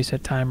at the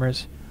reset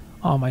timers.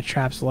 All my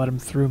traps let him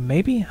through,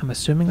 maybe? I'm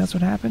assuming that's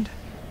what happened.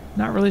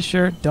 Not really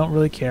sure, don't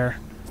really care.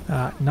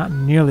 Not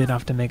nearly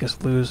enough to make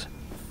us lose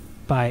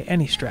by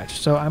any stretch.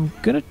 So I'm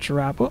gonna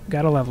drop, oh,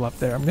 got a level up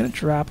there. I'm gonna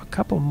drop a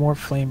couple more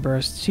flame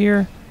bursts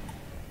here.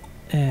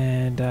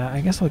 And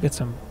I guess I'll get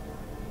some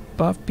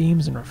buff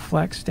beams and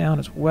reflects down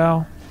as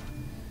well.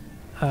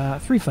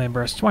 3 flame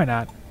bursts, why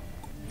not?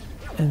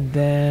 And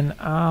then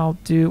I'll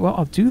do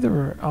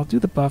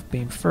the buff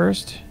beam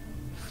first.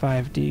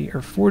 5D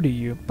or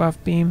 4DU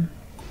buff beam.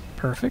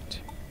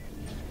 Perfect.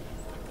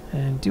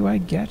 And do I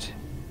get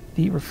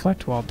the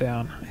reflect wall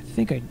down? I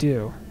think I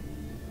do.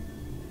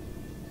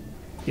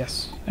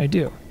 Yes, I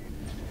do.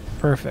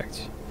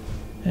 Perfect.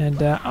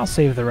 And I'll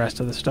save the rest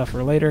of the stuff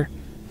for later.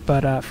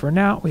 But for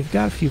now, we've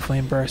got a few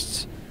flame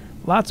bursts.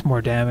 Lots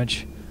more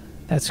damage.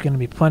 That's going to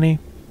be plenty.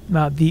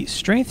 Now, the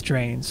strength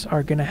drains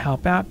are going to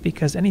help out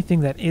because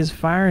anything that is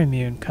fire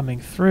immune coming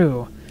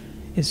through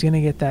is going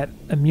to get that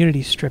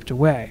immunity stripped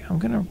away. I'm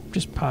going to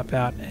just pop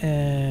out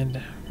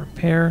and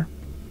repair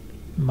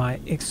my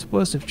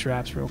explosive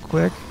traps real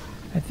quick.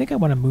 I think I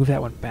want to move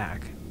that one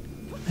back.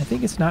 I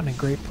think it's not in a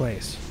great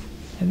place.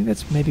 I think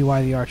that's maybe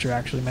why the archer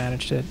actually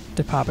managed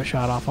to pop a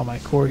shot off on my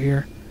core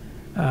here.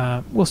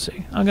 We'll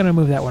see. I'm going to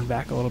move that one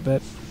back a little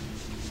bit.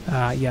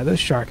 Yeah, those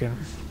Sharkin.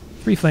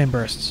 3 flame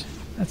bursts.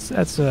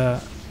 That's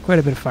quite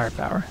a bit of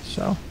firepower.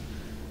 So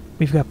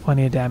we've got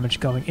plenty of damage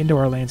going into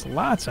our lanes.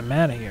 Lots of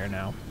mana here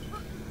now.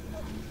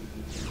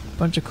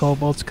 Bunch of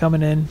kobolds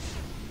coming in,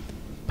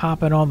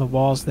 popping on the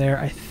walls there.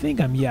 I think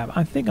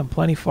I'm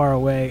plenty far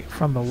away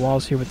from the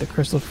walls here with the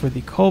crystal for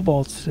the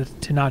kobolds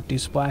to not do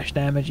splash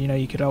damage. You know,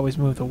 you could always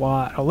move the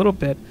wall out a little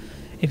bit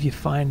if you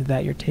find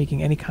that you're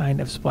taking any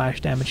kind of splash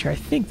damage here. I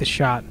think the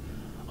shot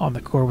on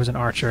the core was an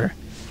archer.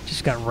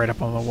 Just got right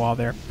up on the wall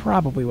there.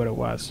 Probably what it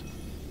was.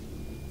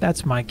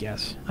 That's my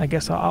guess. I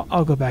guess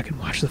I'll go back and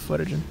watch the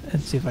footage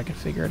and see if I can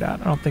figure it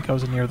out. I don't think I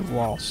was near the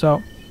wall.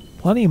 So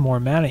plenty more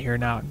mana here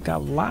now.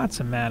 Got lots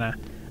of mana.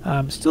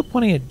 Still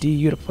plenty of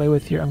DU to play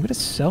with here. I'm going to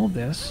sell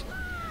this,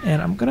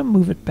 and I'm going to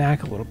move it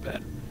back a little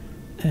bit.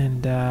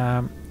 And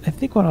I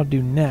think what I'll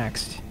do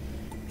next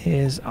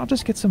is I'll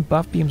just get some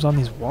buff beams on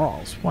these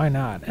walls. Why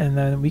not? And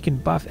then we can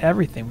buff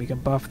everything. We can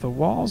buff the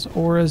walls,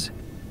 auras,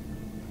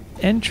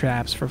 end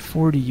traps for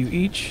 40U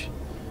each.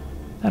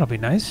 That'll be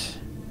nice.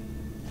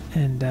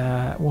 And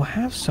we'll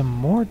have some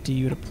more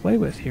DU to play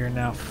with here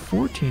now.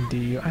 14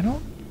 DU. I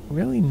don't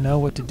really know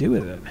what to do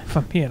with it, if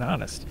I'm being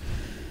honest.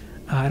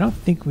 I don't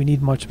think we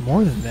need much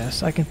more than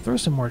this. I can throw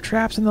some more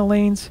traps in the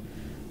lanes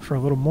for a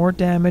little more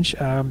damage.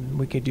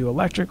 We could do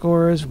electric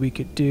auras. We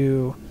could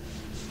do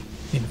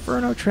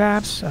inferno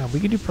traps. We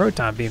could do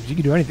proton beams. You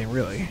could do anything,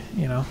 really.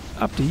 You know,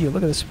 up to you.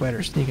 Look at the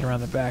spider sneaking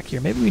around the back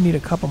here. Maybe we need a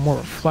couple more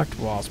reflect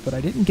walls, but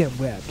I didn't get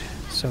webbed,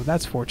 so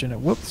that's fortunate.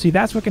 Whoop! See,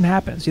 that's what can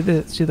happen. See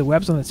the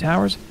webs on the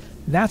towers?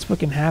 That's what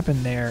can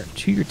happen there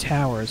to your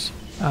towers,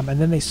 and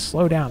then they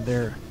slow down.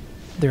 Their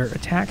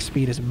attack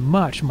speed is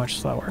much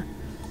slower.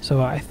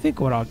 So I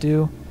think what I'll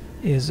do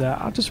is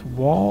I'll just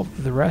wall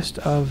the rest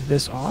of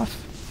this off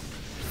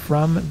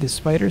from the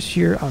spiders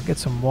here. I'll get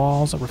some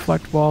walls,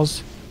 reflect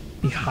walls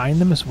behind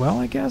them as well,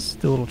 I guess.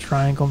 The little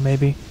triangle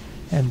maybe.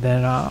 And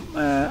then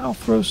I'll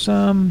throw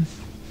some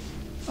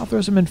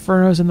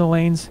infernos in the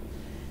lanes.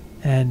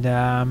 And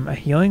a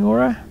healing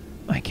aura,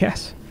 I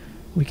guess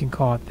we can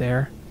call it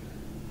there.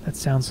 That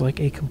sounds like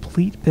a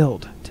complete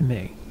build to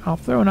me. I'll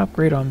throw an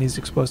upgrade on these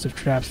explosive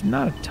traps.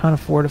 Not a ton of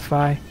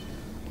fortify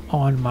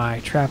on my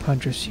trap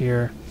hunters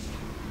here,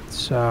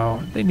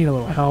 so they need a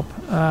little help.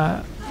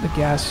 The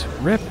gas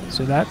rip,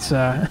 so that's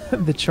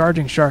the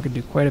charging shark can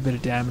do quite a bit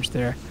of damage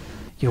there.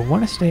 You'll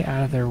want to stay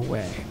out of their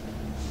way.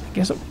 I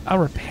guess I'll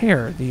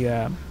repair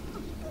the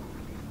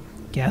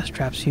gas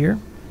traps here.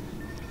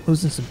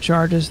 Losing some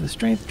charges. The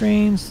strength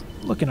drains,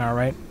 looking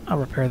alright. I'll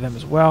repair them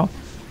as well.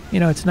 You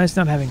know, it's nice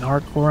not having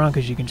hardcore on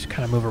because you can just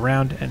kind of move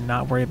around and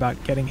not worry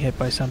about getting hit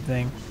by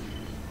something.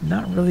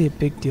 Not really a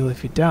big deal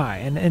if you die.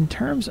 And in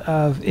terms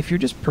of if you're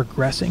just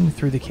progressing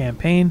through the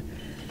campaign,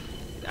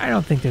 I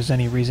don't think there's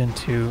any reason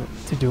to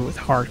do it with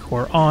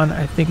hardcore on.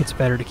 I think it's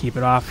better to keep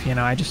it off. You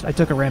know, I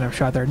took a random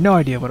shot there, no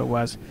idea what it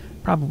was.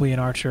 Probably an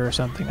archer or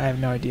something, I have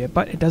no idea.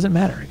 But it doesn't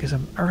matter because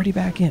I'm already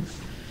back in.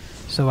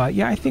 So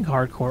yeah, I think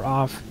hardcore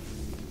off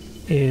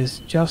is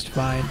just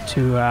fine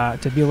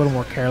to be a little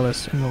more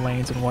careless in the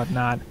lanes and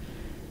whatnot.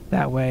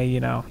 That way, you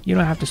know, you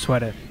don't have to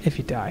sweat it if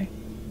you die.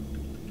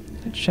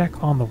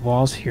 Check on the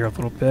walls here a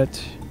little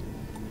bit.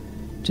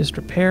 Just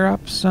repair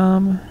up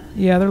some.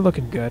 Yeah, they're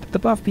looking good. The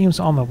buff beams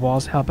on the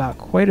walls help out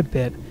quite a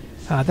bit.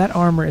 That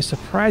armor is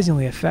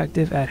surprisingly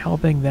effective at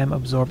helping them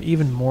absorb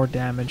even more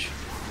damage.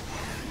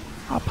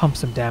 I'll pump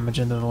some damage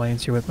into the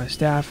lanes here with my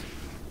staff.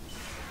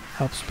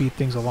 Help speed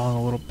things along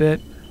a little bit.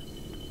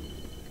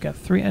 Got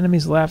 3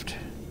 enemies left.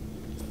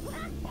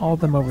 All of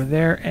them over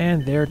there,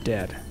 and they're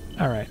dead.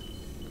 Alright.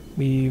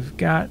 We've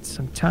got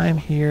some time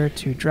here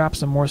to drop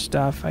some more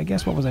stuff. I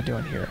guess what was I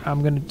doing here?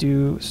 I'm going to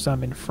do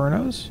some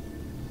infernos.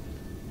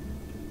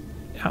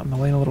 Out in the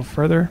lane a little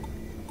further.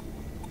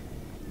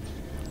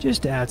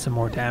 Just to add some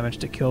more damage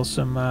to kill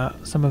some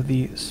of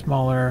the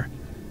smaller,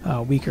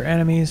 weaker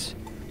enemies.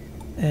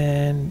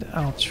 And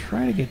I'll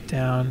try to get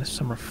down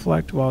some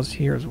reflect walls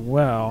here as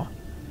well.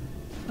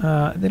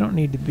 They don't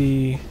need to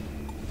be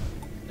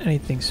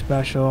anything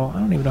special. I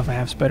don't even know if I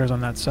have spiders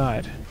on that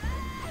side.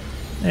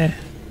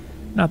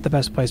 Not the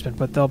best placement,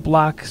 but they'll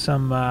block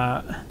some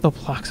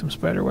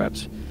spider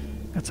webs.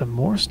 Got some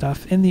more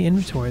stuff in the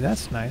inventory.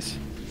 That's nice.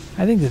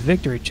 I think the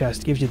victory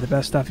chest gives you the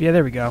best stuff. Yeah,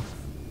 there we go.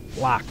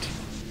 Blocked.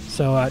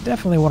 So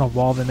definitely want to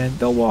wall them in.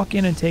 They'll walk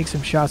in and take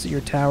some shots at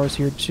your towers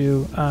here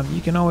too.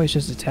 You can always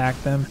just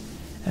attack them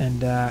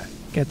and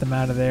get them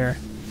out of there.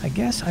 I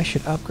guess I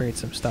should upgrade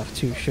some stuff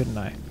too, shouldn't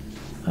I?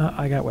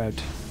 I got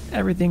webbed.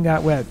 Everything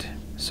got webbed.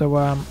 So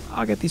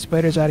I'll get these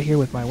spiders out of here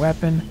with my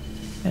weapon.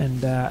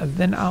 And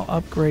then I'll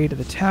upgrade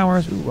the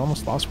towers. Ooh,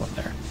 almost lost one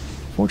there.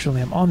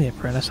 Fortunately, I'm on the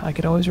Apprentice. I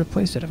could always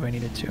replace it if I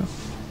needed to.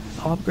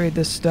 I'll upgrade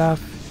this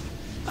stuff.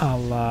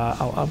 I'll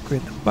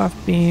upgrade the buff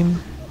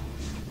beam.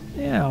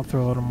 Yeah, I'll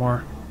throw a little more.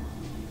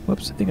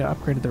 Whoops, I think I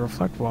upgraded the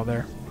reflect wall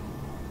there.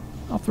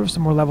 I'll throw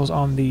some more levels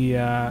on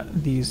the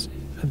these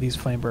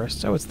flame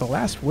bursts. Oh, it's the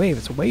last wave.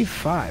 It's wave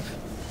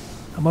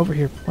 5. I'm over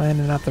here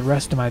planning out the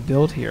rest of my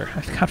build here.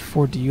 I've got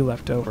 4 DU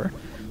left over.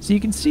 So you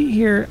can see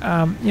here,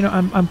 you know,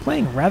 I'm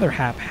playing rather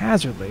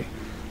haphazardly,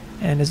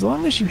 and as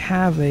long as you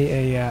have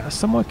a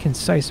somewhat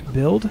concise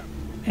build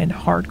and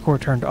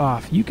hardcore turned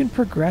off, you can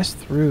progress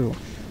through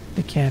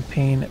the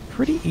campaign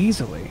pretty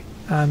easily.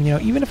 You know,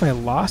 even if I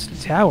lost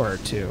a tower or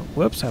two,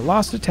 whoops, I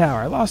lost a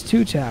tower, I lost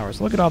 2 towers,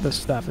 look at all this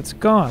stuff, it's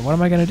gone, what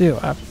am I going to do?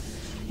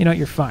 You know,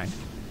 you're fine.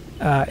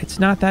 It's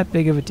not that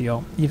big of a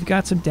deal. You've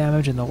got some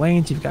damage in the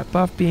lanes, you've got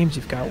buff beams,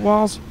 you've got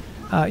walls.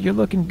 You're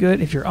looking good.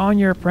 If you're on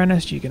your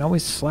Apprentice, you can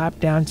always slap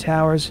down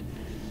towers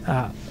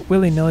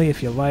willy-nilly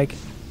if you like.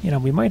 You know,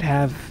 we might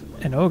have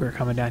an ogre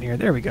coming down here.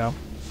 There we go.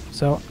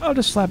 So I'll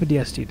just slap a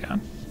DST down.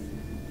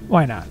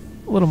 Why not?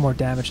 A little more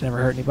damage never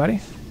hurt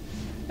anybody.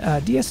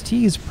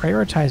 DSTs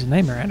prioritize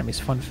nightmare enemies,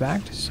 fun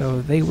fact.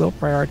 So they will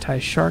prioritize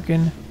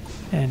Sharkin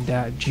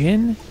and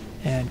Jinn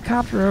and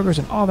Copter Ogres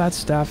and all that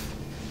stuff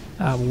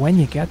when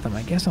you get them.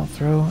 I guess I'll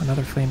throw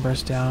another Flame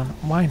Burst down.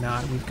 Why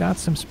not? We've got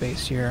some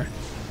space here.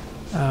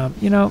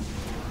 You know,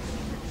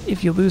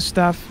 if you lose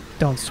stuff,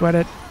 don't sweat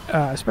it,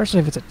 especially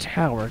if it's a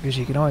tower, because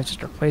you can always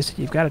just replace it.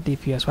 You've got a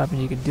DPS weapon,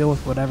 you can deal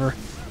with whatever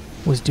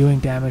was doing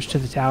damage to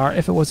the tower.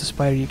 If it was a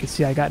spider, you can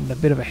see I got in a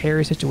bit of a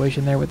hairy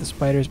situation there with the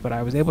spiders, but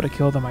I was able to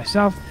kill them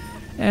myself,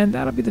 and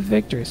that'll be the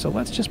victory. So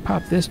let's just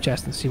pop this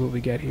chest and see what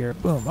we get here.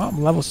 Boom. Oh,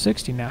 I'm level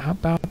 60 now. How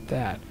about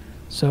that?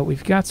 So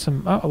we've got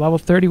some a level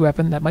 30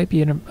 weapon. That might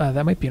be an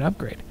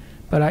upgrade.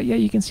 But yeah,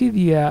 you can see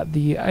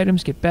the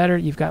items get better.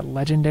 You've got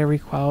legendary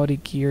quality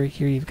gear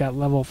here. You've got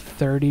level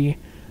 30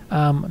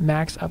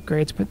 max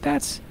upgrades. But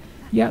that's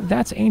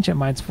Ancient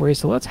Mines for you.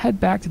 So let's head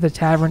back to the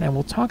tavern and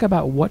we'll talk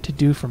about what to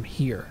do from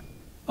here.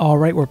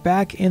 Alright, we're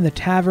back in the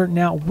tavern.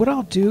 Now, what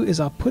I'll do is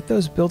I'll put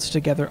those builds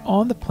together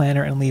on the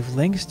planner and leave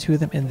links to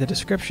them in the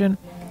description.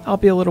 I'll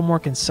be a little more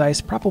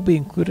concise, probably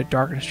include a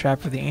darkness trap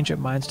for the Ancient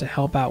Mines to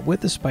help out with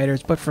the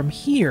spiders. But from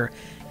here,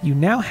 you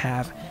now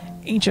have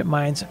Ancient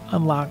Mines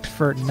unlocked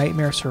for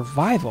Nightmare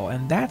Survival,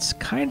 and that's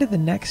kind of the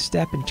next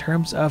step in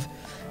terms of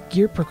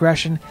gear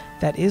progression.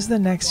 That is the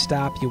next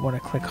stop. You want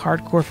to click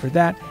hardcore for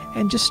that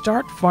and just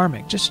start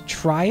farming. Just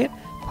try it,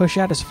 push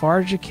out as far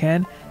as you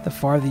can. The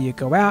farther you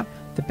go out,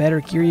 the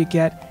better gear you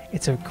get.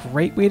 It's a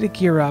great way to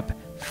gear up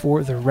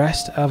for the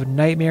rest of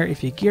Nightmare.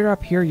 If you gear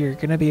up here, you're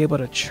going to be able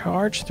to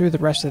charge through the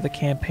rest of the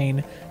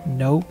campaign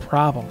no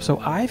problem. So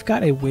I've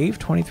got a Wave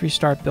 23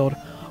 start build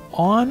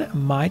on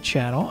my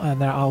channel,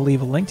 and I'll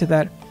leave a link to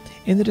that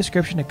In the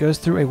description, it goes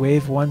through a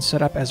Wave 1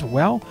 setup as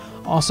well.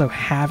 Also,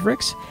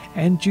 Havricks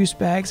and Juice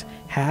Bags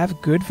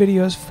have good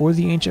videos for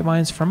the Ancient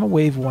Mines from a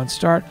Wave 1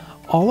 start.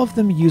 All of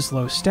them use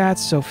low stats,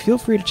 so feel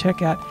free to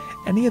check out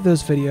any of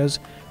those videos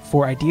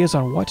for ideas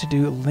on what to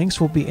do. Links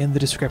will be in the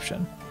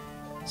description.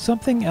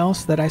 Something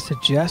else that I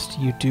suggest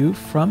you do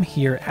from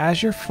here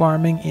as you're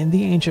farming in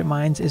the Ancient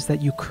Mines is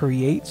that you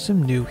create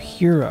some new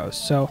heroes.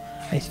 So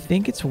I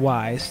think it's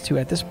wise to,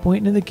 at this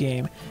point in the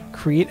game,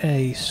 create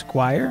a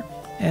Squire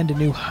and a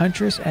new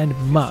Huntress and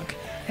Monk.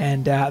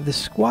 And the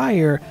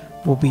Squire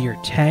will be your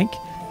tank.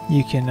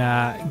 You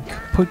can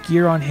put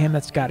gear on him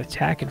that's got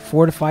attack and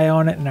fortify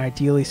on it, and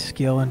ideally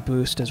skill and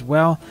boost as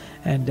well.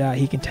 And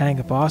he can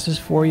tank bosses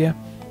for you.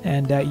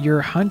 And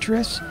your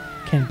Huntress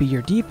can be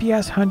your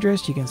DPS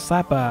Huntress. You can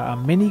slap a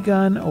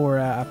minigun or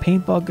a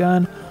paintball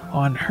gun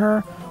on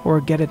her, or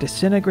get a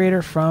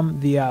disintegrator from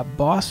the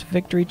boss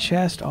victory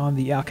chest on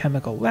the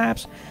alchemical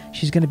labs.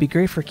 She's going to be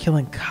great for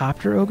killing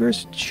copter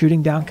ogres,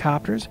 shooting down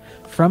copters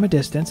from a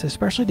distance,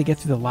 especially to get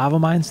through the lava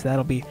mines. So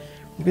that'll be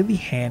really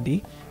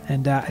handy.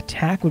 And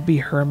attack would be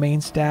her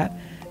main stat.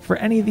 For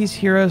any of these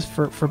heroes,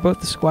 for both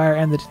the Squire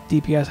and the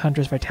DPS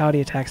Huntress,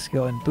 vitality, attack,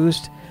 skill, and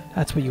boost.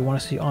 That's what you want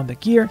to see on the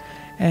gear.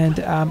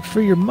 And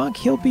for your Monk,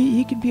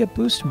 he can be a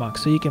boost Monk,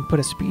 so you can put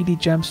a speedy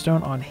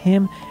gemstone on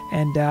him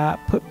and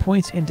put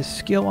points into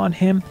skill on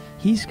him.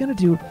 He's going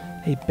to do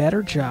a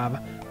better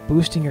job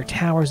boosting your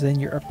towers than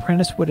your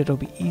Apprentice would. It'll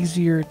be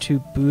easier to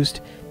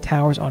boost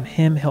towers on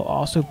him. He'll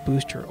also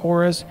boost your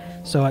auras.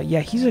 So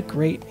yeah, he's a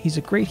great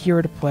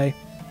hero to play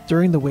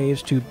during the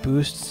waves to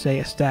boost, say,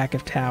 a stack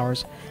of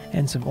towers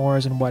and some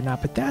auras and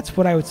whatnot. But that's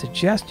what I would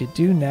suggest you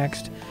do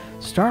next.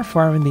 Start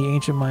farming the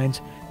Ancient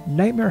Mines,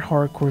 Nightmare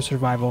Hardcore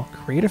Survival,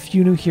 create a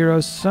few new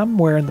heroes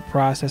somewhere in the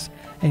process,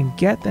 and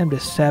get them to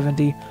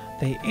 70.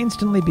 They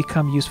instantly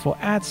become useful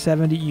at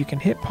 70. You can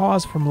hit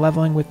pause from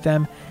leveling with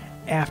them.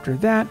 After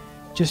that,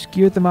 just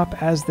gear them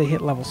up as they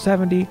hit level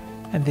 70,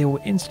 and they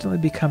will instantly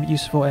become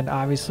useful, and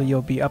obviously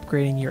you'll be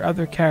upgrading your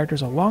other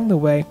characters along the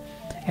way,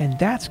 and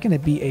that's going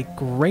to be a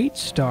great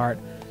start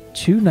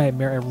to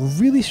Nightmare, a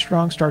really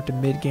strong start to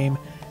mid-game.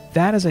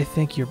 That is, I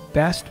think, your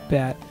best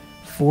bet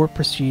for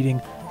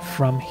proceeding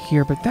from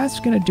here. But that's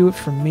going to do it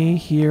for me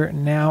here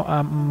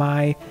now.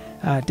 My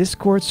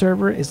Discord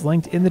server is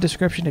linked in the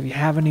description if you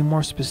have any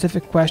more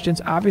specific questions.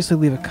 Obviously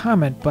leave a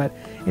comment, but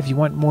if you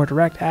want more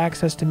direct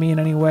access to me in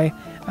any way,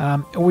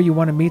 or you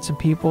want to meet some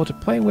people to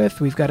play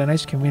with, we've got a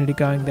nice community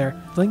going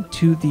there. Link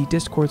to the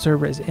Discord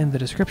server is in the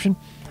description.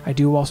 I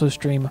do also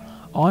stream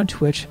on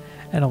Twitch,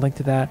 and a link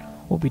to that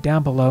will be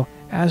down below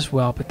as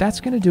well. But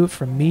that's going to do it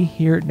from me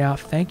here now.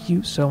 Thank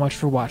you so much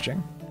for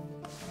watching.